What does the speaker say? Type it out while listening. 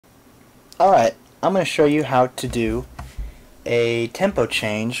Alright, I'm going to show you how to do a tempo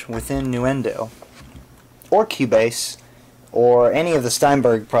change within Nuendo or Cubase or any of the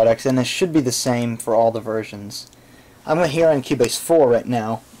Steinberg products, and this should be the same for all the versions. I'm here on Cubase 4 right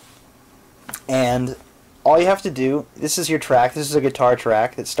now, and all you have to do, this is your track, this is a guitar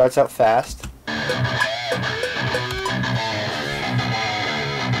track that starts out fast.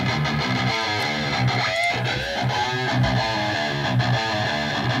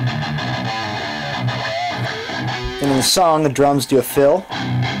 And in the song, the drums do a fill,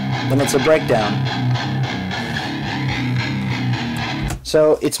 then it's a breakdown.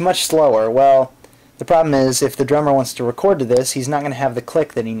 So it's much slower. Well, the problem is if the drummer wants to record to this, he's not going to have the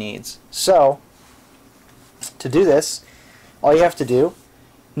click that he needs. So, to do this, all you have to do,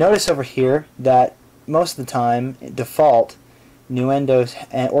 notice over here that most of the time, default, Nuendo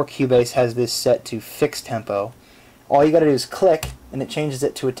or Cubase has this set to fixed tempo. All you got to do is click, and it changes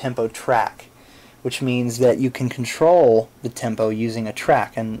it to a tempo track, which means that you can control the tempo using a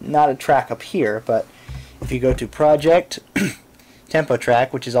track, and not a track up here, but if you go to Project, Tempo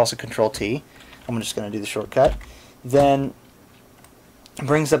Track, which is also Control-T, I'm just going to do the shortcut, then it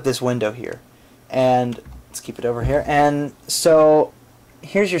brings up this window here, and let's keep it over here, and so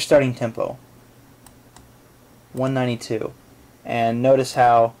here's your starting tempo, 192, and notice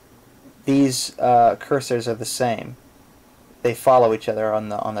how these cursors are the same. They follow each other on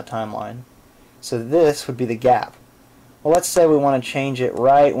the timeline. So this would be the gap. Well, let's say we want to change it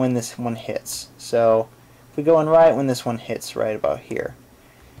right when this one hits. So if we go in right when this one hits, right about here.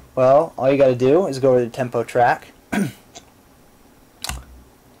 Well, all you got to do is go to the tempo track,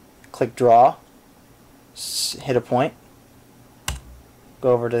 click draw, hit a point,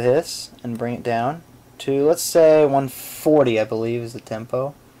 go over to this and bring it down to, let's say 140, I believe is the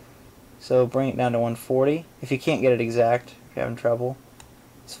tempo. So bring it down to 140. If you can't get it exact, if you're having trouble,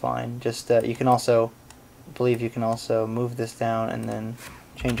 it's fine. Just you can also, I believe you can also move this down and then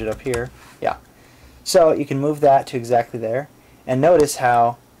change it up here. Yeah. So you can move that to exactly there, and notice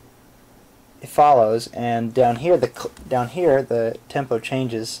how it follows. And down here, the tempo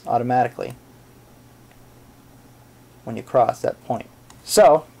changes automatically when you cross that point.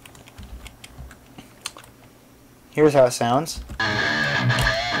 So here's how it sounds.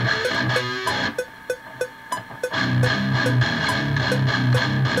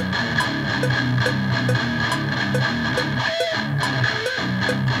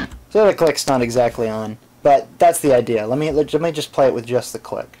 So the click's not exactly on, but that's the idea. Let me just play it with just the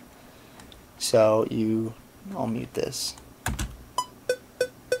click. So I'll mute this.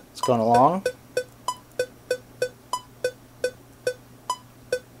 It's going along.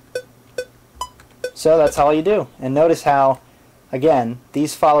 So that's all you do. And notice how, again,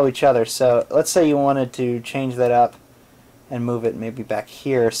 these follow each other. So let's say you wanted to change that up and move it maybe back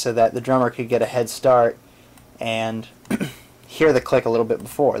here so that the drummer could get a head start and hear the click a little bit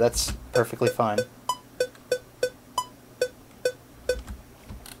before. That's perfectly fine.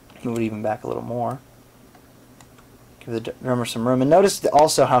 Move it even back a little more. Give the drummer some room. And notice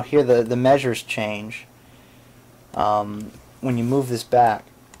also how here the measures change. When you move this back,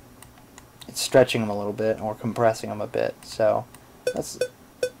 it's stretching them a little bit or compressing them a bit. So that's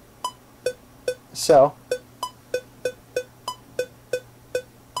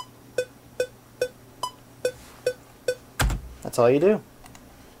all you do.